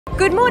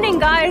Good morning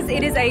guys,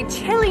 it is a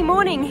chilly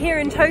morning here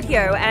in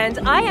Tokyo and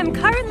I am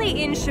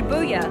currently in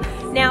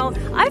Shibuya. Now,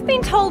 I've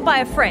been told by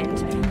a friend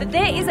that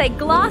there is a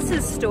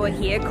glasses store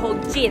here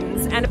called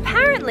Jins, and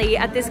apparently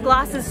at this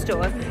glasses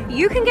store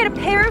you can get a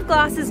pair of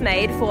glasses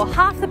made for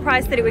half the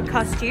price that it would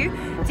cost you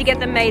to get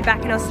them made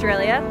back in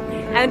Australia,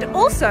 and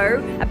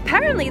also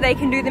apparently they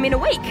can do them in a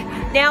week.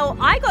 Now,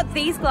 I got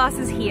these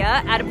glasses here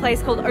at a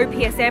place called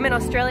OPSM in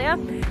Australia.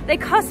 They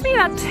cost me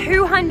about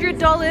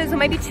 $200 or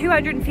maybe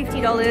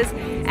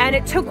 $250, and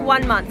it took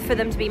 1 month for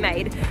them to be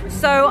made.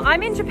 So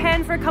I'm in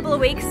Japan for a couple of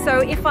weeks, so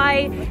if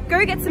I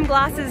go get some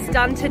glasses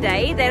done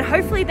today, then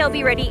hopefully they'll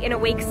be ready in a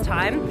week's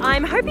time.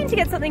 I'm hoping to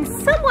get something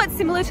somewhat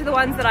similar to the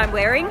ones that I'm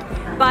wearing,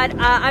 but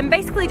I'm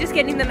basically just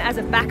getting them as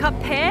a backup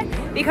pair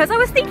because I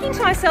was thinking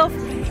to myself,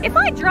 if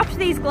I dropped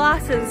these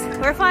glasses,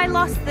 or if I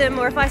lost them,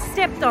 or if I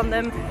stepped on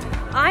them,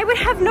 I would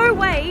have no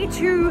way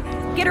to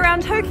get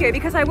around Tokyo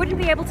because I wouldn't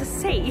be able to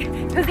see,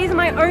 because these are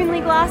my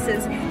only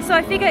glasses. So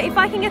I figure if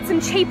I can get some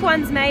cheap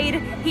ones made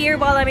here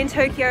while I'm in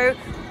Tokyo,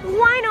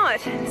 why not?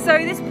 So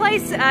this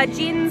place,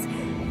 Jins,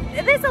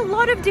 there's a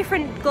lot of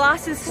different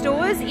glasses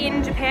stores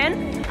in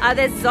Japan.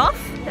 There's Zeoff,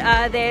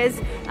 there's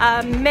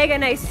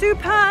Megane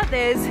Super,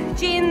 there's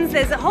Jins,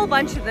 there's a whole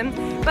bunch of them.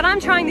 But I'm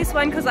trying this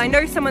one because I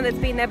know someone that's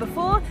been there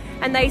before,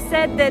 and they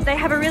said that they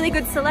have a really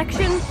good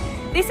selection.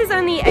 This is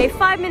only a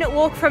 5-minute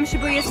walk from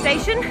Shibuya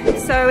station,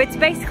 so it's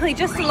basically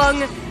just along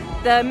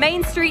the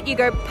main street. You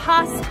go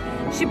past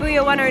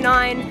Shibuya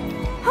 109.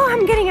 Oh,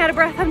 I'm getting out of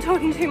breath, I'm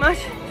talking too much.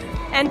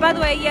 And by the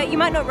way, yeah, you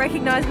might not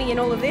recognize me in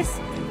all of this.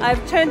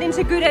 I've turned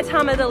into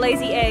Gudetama the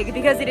lazy egg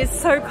because it is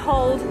so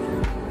cold.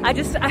 I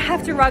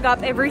have to rug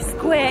up every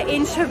square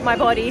inch of my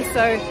body,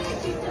 so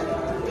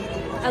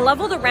I love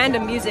all the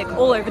random music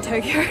all over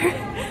Tokyo.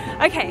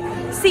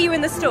 Okay, see you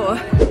in the store.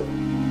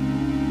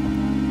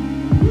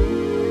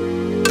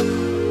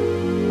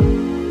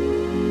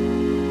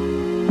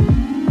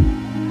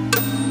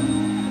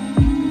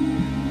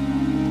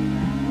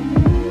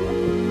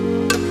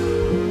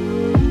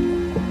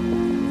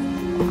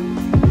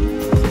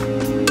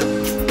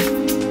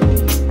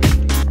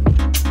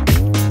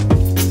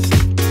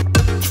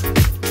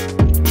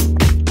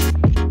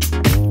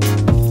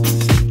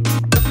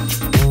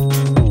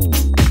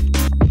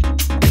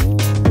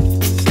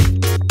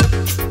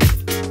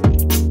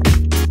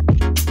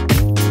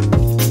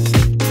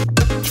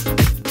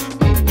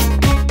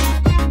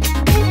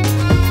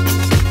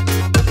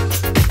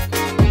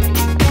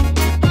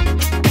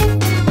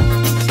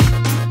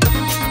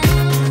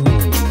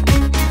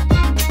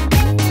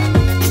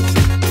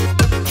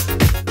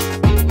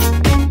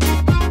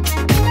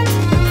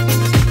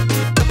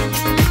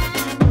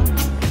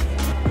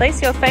 Place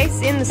your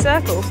face in the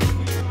circle.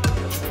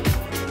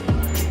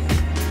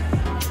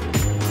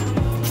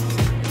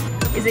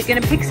 Is it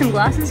gonna pick some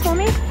glasses for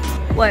me?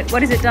 What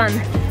has it done?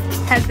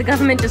 Has the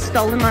government just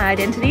stolen my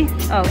identity?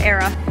 Oh,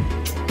 error.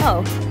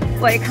 Oh,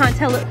 well, it can't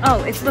tell it. Oh,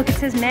 look, it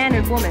says man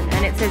and woman,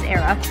 and it says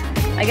error.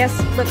 I guess,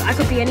 look, I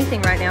could be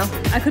anything right now.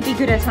 I could be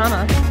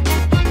Gudetama.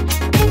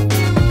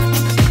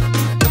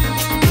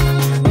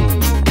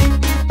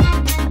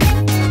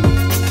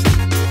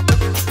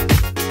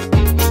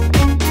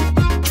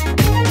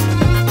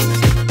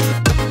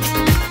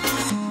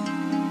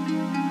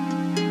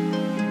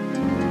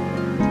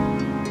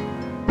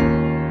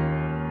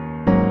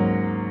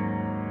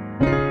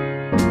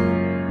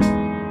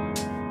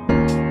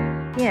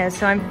 Yeah,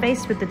 so I'm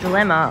faced with the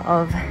dilemma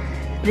of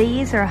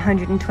these are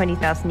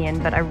 120,000 yen,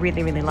 but I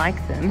really, really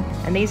like them.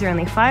 And these are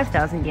only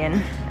 5,000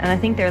 yen, and I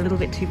think they're a little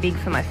bit too big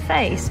for my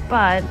face,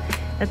 but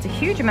that's a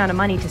huge amount of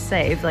money to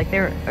save. Like,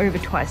 they're over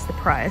twice the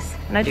price.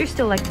 And I do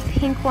still like the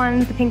pink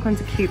ones. The pink ones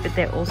are cute, but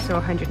they're also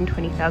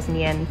 120,000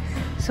 yen.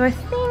 So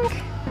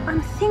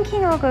I'm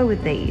thinking I'll go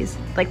with these.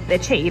 Like, they're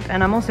cheap,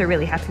 and I'm also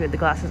really happy with the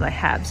glasses I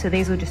have, so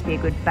these will just be a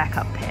good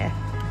backup pair.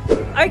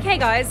 Okay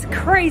guys,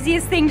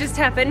 craziest thing just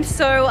happened.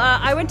 So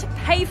I went to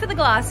pay for the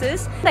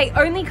glasses. They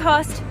only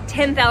cost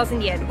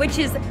 10,000 yen, which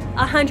is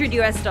 100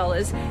 US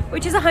dollars,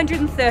 which is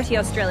 130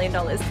 Australian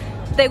dollars.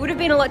 They would have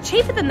been a lot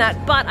cheaper than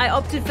that, but I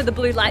opted for the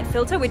blue light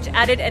filter, which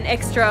added an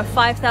extra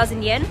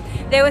 5,000 yen.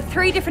 There were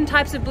 3 different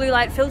types of blue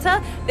light filter.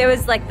 There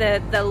was like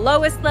the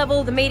lowest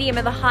level, the medium,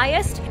 and the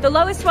highest. The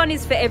lowest one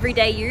is for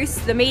everyday use.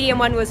 The medium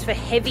one was for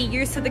heavy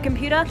use of the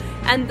computer,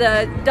 and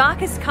the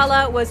darkest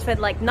color was for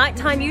like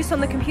nighttime use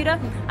on the computer.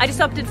 I just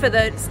opted for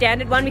the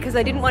standard one because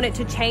I didn't want it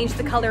to change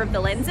the color of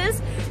the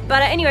lenses.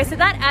 But anyway, so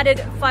that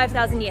added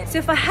 5,000 yen. So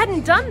if I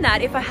hadn't done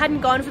that, if I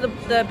hadn't gone for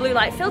the blue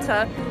light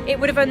filter, it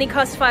would have only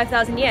cost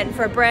 5,000 yen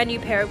for a brand new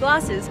pair of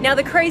glasses. Now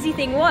the crazy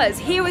thing was,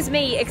 here was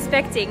me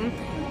expecting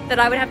that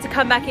I would have to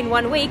come back in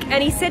 1 week,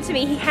 and he said to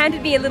me, he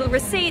handed me a little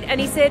receipt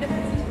and he said,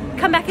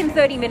 come back in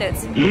 30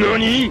 minutes.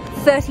 Nani?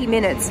 30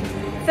 minutes.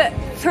 30.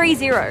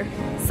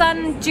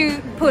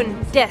 30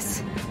 分で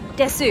す.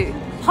 Desu.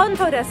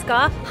 Honto desu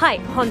ka? Hai,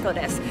 honto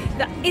desu.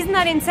 Isn't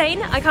that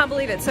insane? I can't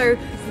believe it. So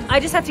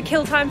I just have to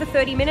kill time for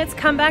 30 minutes,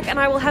 come back, and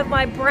I will have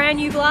my brand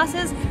new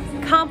glasses.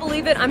 Can't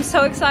believe it. I'm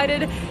so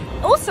excited.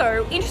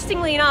 Also,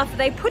 interestingly enough,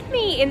 they put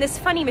me in this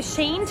funny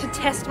machine to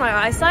test my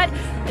eyesight.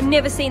 I've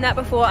never seen that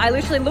before. I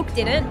literally looked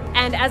in it,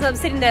 and as I'm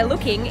sitting there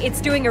looking,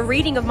 it's doing a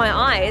reading of my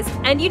eyes.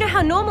 And you know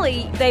how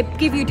normally they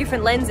give you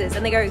different lenses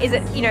and they go, is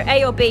it, you know,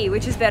 A or B,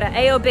 which is better,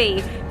 A or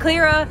B,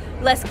 clearer,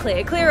 less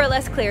clear, clearer,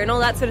 less clear, and all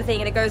that sort of thing,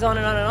 and it goes on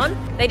and on and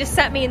on. They just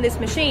sat me in this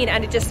machine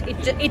and it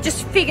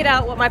just figured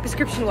out what my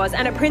prescription was,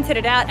 and it printed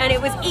it out, and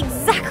it was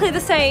exactly the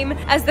same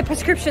as the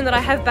prescription that I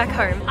have back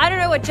home. I don't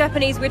know what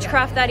Japanese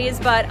witchcraft that is,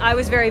 but I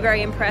was very,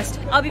 very impressed.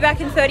 I'll be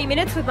back in 30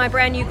 minutes with my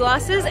brand new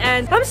glasses,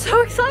 and I'm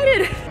so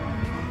excited.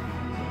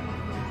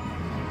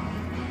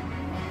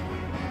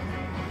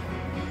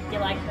 You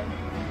like them?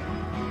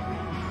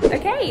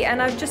 Okay,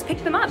 and I've just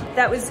picked them up.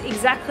 That was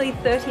exactly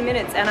 30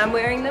 minutes and I'm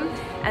wearing them,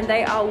 and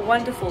they are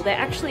wonderful. They're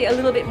actually a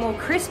little bit more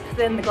crisp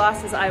than the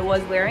glasses I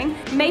was wearing.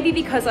 Maybe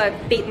because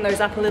I've beaten those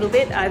up a little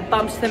bit. I've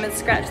bumped them and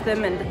scratched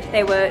them and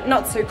they were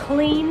not so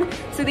clean.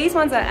 So these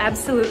ones are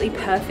absolutely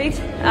perfect.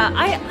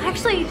 I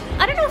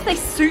don't know if they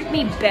suit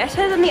me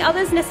better than the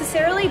others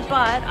necessarily,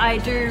 but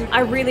I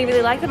really,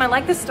 really like them. I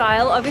like the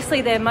style.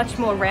 Obviously they're much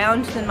more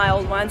round than my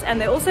old ones, and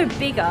they're also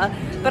bigger,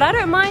 but I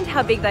don't mind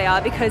how big they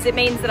are because it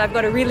means that I've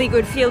got a really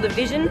good field of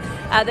vision.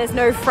 There's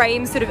no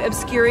frame sort of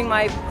obscuring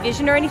my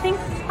vision or anything.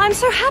 I'm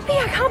so happy.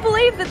 I can't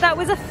believe that that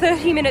was a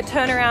 30-minute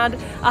turnaround,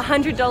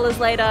 $100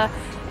 later.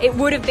 It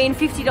would have been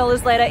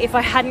 $50 later if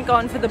I hadn't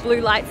gone for the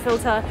blue light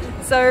filter.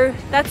 So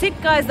that's it,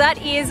 guys.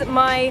 That is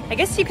my, I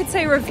guess you could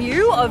say,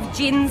 review of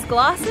Jins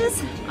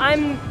glasses.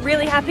 I'm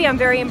really happy. I'm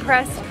very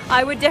impressed.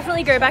 I would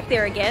definitely go back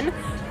there again.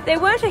 There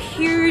weren't a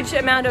huge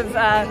amount of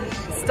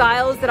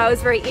styles that I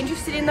was very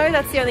interested in though.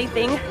 That's the only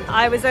thing.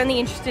 I was only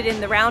interested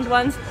in the round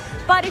ones.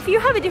 But if you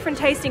have a different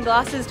taste in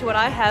glasses to what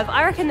I have,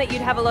 I reckon that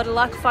you'd have a lot of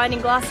luck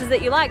finding glasses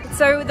that you like.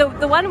 So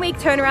the 1 week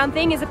turnaround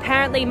thing is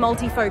apparently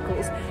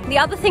multifocals. The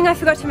other thing I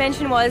forgot to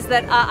mention was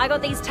that I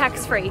got these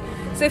tax-free.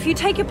 So if you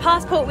take your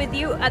passport with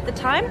you at the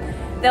time,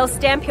 they'll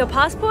stamp your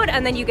passport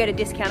and then you get a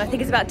discount. I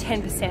think it's about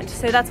 10%.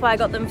 So that's why I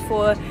got them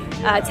for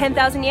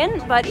 10,000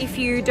 yen. But if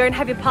you don't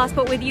have your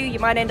passport with you, you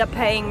might end up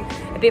paying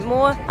a bit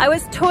more. I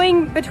was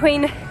toying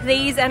between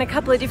these and a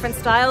couple of different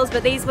styles,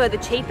 but these were the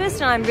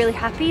cheapest and I'm really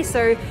happy.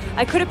 So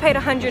I could have paid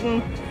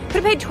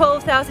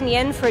 12,000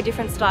 yen for a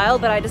different style,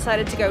 but I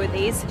decided to go with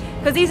these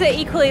because these are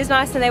equally as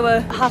nice and they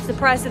were half the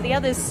price of the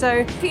others.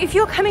 So if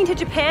you're coming to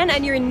Japan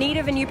and you're in need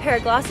of a new pair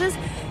of glasses,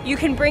 you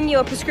can bring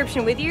your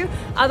prescription with you.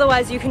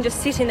 Otherwise, you can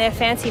just sit in their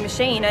fancy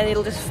machine and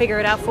it'll just figure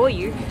it out for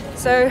you.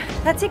 So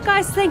that's it,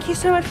 guys. Thank you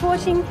so much for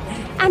watching,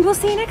 and we'll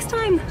see you next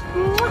time.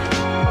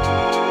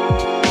 Mwah.